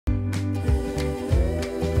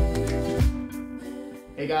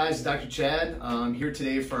Hey guys, Dr. Chad. I'm here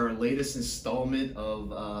today for our latest installment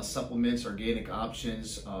of supplements, organic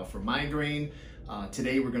options for migraine.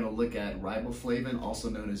 Today we're going to look at riboflavin,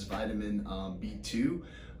 also known as vitamin B2.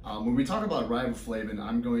 When we talk about riboflavin,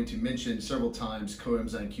 I'm going to mention several times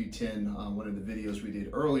coenzyme Q10, one of the videos we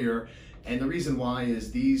did earlier. And the reason why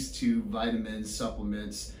is these two vitamin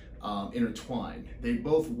supplements intertwine. They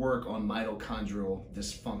both work on mitochondrial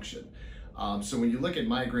dysfunction. So when you look at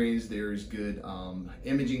migraines, there's good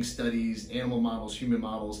imaging studies, animal models, human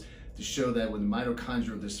models, to show that with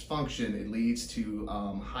mitochondrial dysfunction, it leads to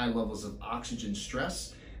high levels of oxygen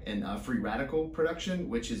stress and free radical production,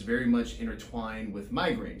 which is very much intertwined with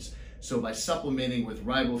migraines. So by supplementing with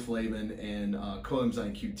riboflavin and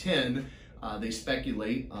coenzyme Q10, they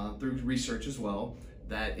speculate through research as well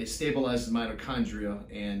that it stabilizes mitochondria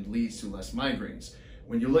and leads to less migraines.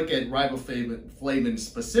 When you look at riboflavin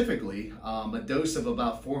specifically, a dose of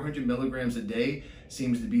about 400 milligrams a day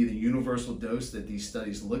seems to be the universal dose that these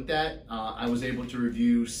studies looked at. I was able to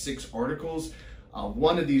review 6 articles.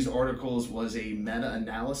 One of these articles was a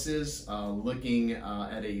meta-analysis looking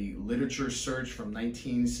at a literature search from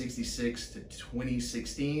 1966 to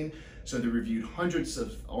 2016. So they reviewed hundreds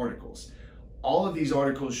of articles. All of these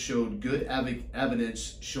articles showed good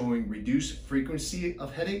evidence showing reduced frequency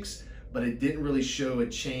of headaches, but it didn't really show a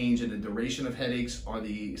change in the duration of headaches or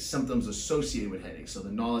the symptoms associated with headaches. So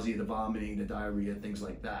the nausea, the vomiting, the diarrhea, things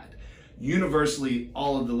like that. Universally,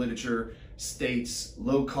 all of the literature states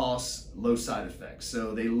low costs, low side effects.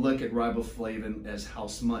 So they look at riboflavin as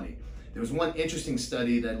house money. There was one interesting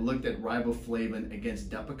study that looked at riboflavin against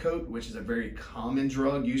Depakote, which is a very common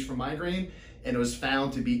drug used for migraine, and it was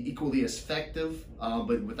found to be equally as effective,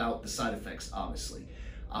 but without the side effects, obviously.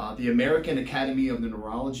 The American Academy of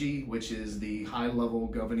Neurology, which is the high-level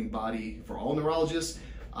governing body for all neurologists,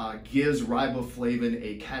 gives riboflavin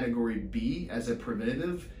a category B as a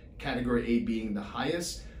preventative, category A being the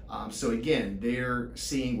highest. So again, they're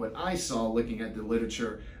seeing what I saw looking at the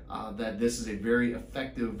literature, that this is a very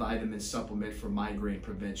effective vitamin supplement for migraine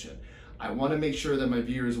prevention. I want to make sure that my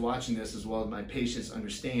viewers watching this, as well as my patients,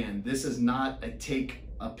 understand this is not a take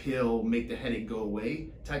a pill, make the headache go away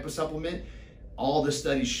type of supplement. All the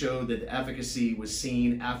studies showed that the efficacy was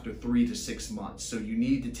seen after 3 to 6 months. So you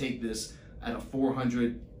need to take this at a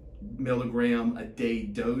 400 milligram a day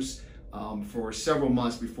dose for several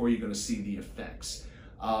months before you're going to see the effects.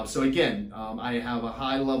 So again, I have a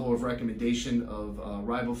high level of recommendation of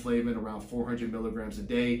riboflavin around 400 milligrams a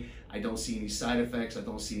day. I don't see any side effects. I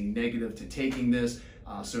don't see any negative to taking this.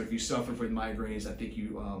 So if you suffer from migraines, I think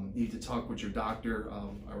you need to talk with your doctor,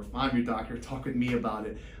 or if I'm your doctor, talk with me about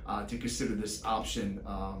it to consider this option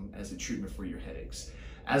as a treatment for your headaches.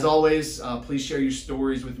 As always, please share your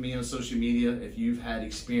stories with me on social media if you've had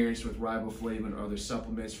experience with riboflavin or other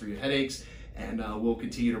supplements for your headaches, and we'll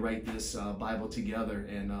continue to write this Bible together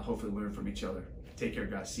and hopefully learn from each other. Take care,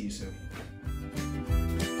 guys. See you soon.